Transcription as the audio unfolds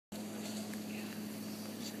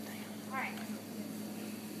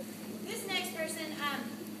right. This next person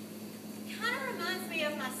kind of reminds me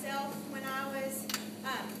of myself when I was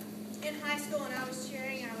in high school and I was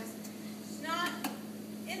cheering. I was not,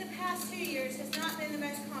 in the past 2 years, has not been the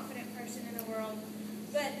most confident person in the world.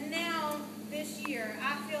 But now, this year,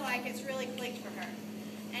 I feel like it's really clicked for her.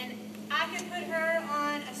 And I could put her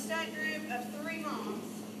on a stunt group of 3 moms,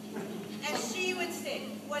 and she would stick,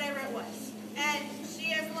 whatever it was. And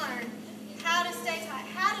she has learned how to stay tight,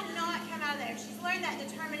 how to not come out of there. She's learned that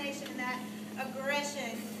determination and that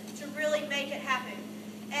aggression to really make it happen.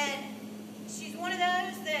 And she's one of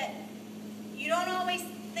those that you don't always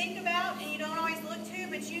think about and you don't always look to,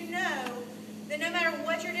 but you know that no matter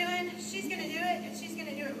what you're doing, she's going to do it, and she's going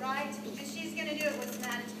to do it right, and she's going to do it with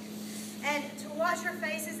some attitude. And to watch her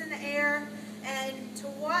faces in the air, and to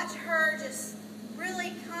watch her just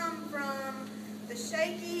really come from the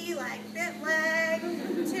shaky, like bent leg,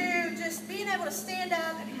 to just being able to stand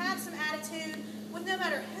up and have some attitude with no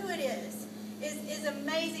matter who it is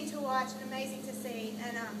amazing to watch and amazing to see.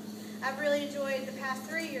 And I've really enjoyed the past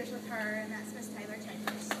 3 years with her, and that's Miss Taylor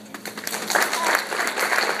Chambers.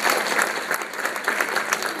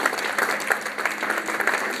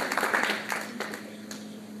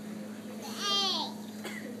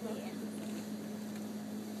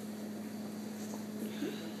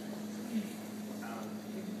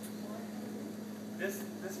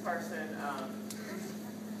 This person,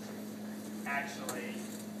 actually,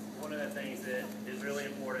 one of the things that is really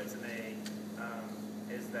important to me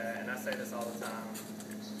is that, and I say this all the time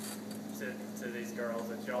to these girls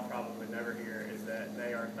that y'all probably never hear, is that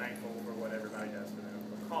they are thankful for what everybody does for them,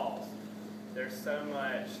 because there's so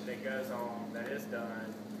much that goes on that is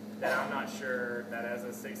done that I'm not sure that as a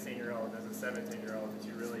 16-year-old, as a 17-year-old, that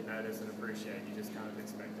you really notice and appreciate. You just kind of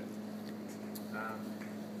expect it.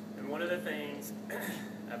 And one of the things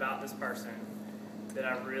about this person that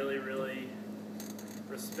I really, really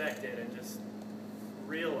respected and just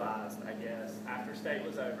realized, I guess, after state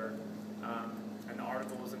was over, and the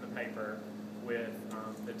article was in the paper with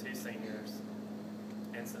the 2 seniors,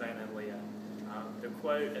 and Savannah and Leah. The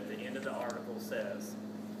quote at the end of the article says,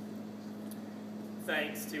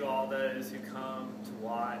 "Thanks to all those who come to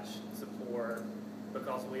watch, support,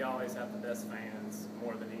 because we always have the best fans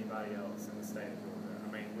more than anybody else in the state of Georgia."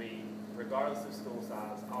 I mean, we, regardless of school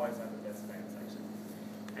size, always have the best fan section.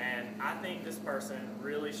 And I think this person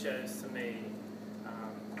really shows to me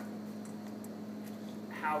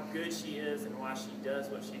how good she is and why she does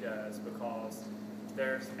what she does, because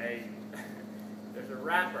there's a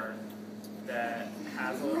rapper that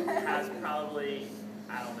has probably,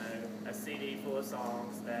 I don't know, a CD full of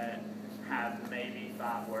songs that have maybe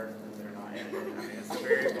 5 words that they're not edited. I mean, it's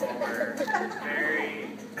very vulgar,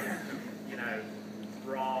 very,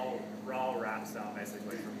 raw rap style,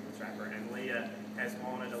 basically, from this rapper. And Leah has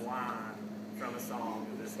wanted a line from a song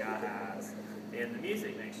that this guy has in the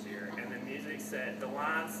music next year. And the the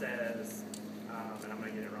line says, and I'm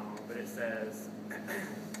going to get it wrong, but it says,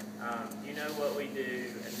 you know what we do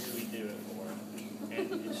and who we do it for.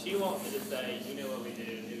 And she wants me to say, you know what we do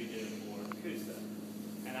and who we do it for, Kusa.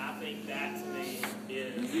 And I think that, to me,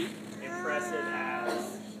 is impressive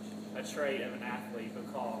as a trait of an athlete,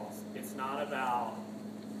 because it's not about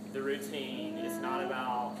the routine, it's not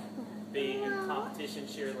about being a competition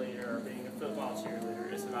cheerleader or being a football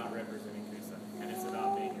cheerleader, it's about representing Kusa, and it's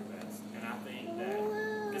about being your best. And I think that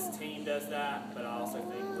this team does that, but I also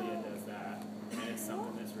think Leah does that, and it's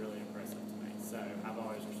something that's really impressive to me. So I've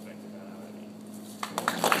always respected that out of you.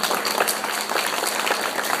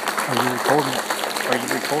 Are you recording it? Are you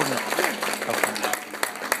recording it? Okay.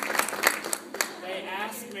 They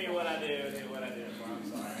ask me what I do and what I do it for. I'm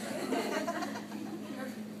sorry.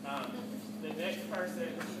 The next person,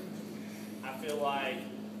 I feel like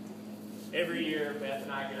every year Beth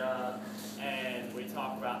and I get up and we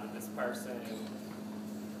talk about that this person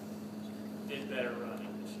did better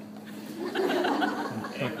running this year.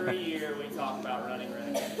 Every year we talk about running.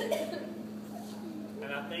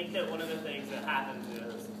 And I think that one of the things that happens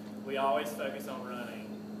is we always focus on running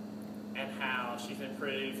and how she's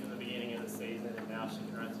improved from the beginning of the season, and now she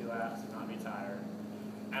can run 2 laps and not be tired.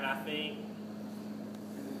 And I think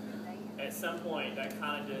at some point that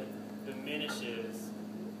kind of diminishes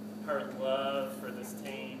her love for this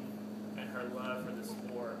team and her love for the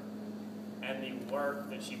sport and the work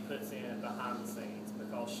that she puts in behind the scenes,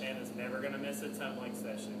 because Shannah's never going to miss a tumbling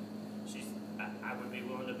session. I would be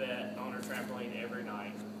willing to bet on her trampoline every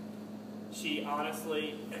night. She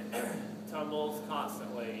honestly tumbles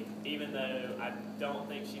constantly, even though I don't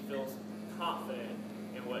think she feels confident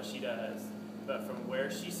in what she does. But from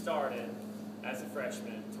where she started as a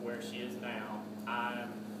freshman to where she is now,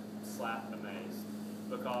 I'm slap amazed.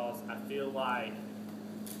 because I feel like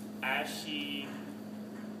as she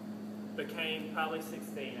became probably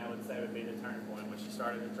 16, I would say would be the turning point when she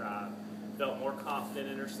started to drive, felt more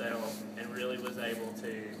confident in herself, and really was able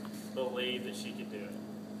to believe that she could do it.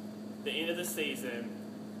 At the end of the season,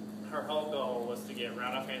 her whole goal was to get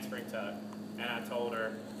round off handspring tuck, and I told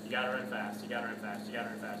her, you gotta run fast, you gotta run fast, you gotta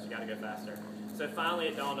run fast, you gotta go faster. So finally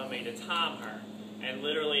it dawned on me to time her, and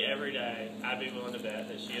literally every day I'd be willing to bet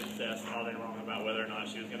that she obsessed all day long about whether or not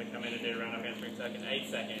she was going to come in and do a round off handspring tuck in 8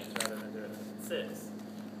 seconds rather than do it in 6.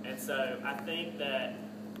 And so I think that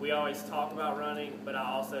we always talk about running, but I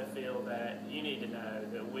also feel that you need to know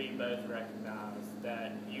that we both recognize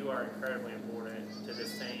that you are incredibly important to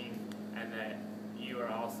this team, and that you are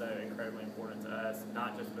also incredibly important to us,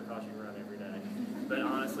 not just because you run every day, but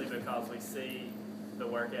honestly because we see the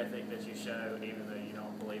work ethic that you show, even though you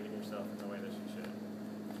don't believe in yourself in the way that you should.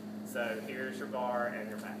 So here's your bar and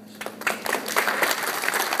your patch.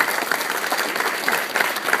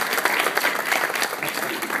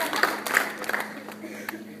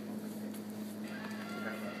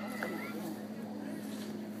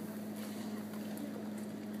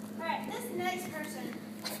 Next person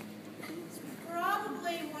is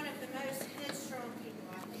probably one of the most headstrong people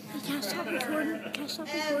I think I've ever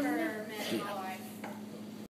met in my life.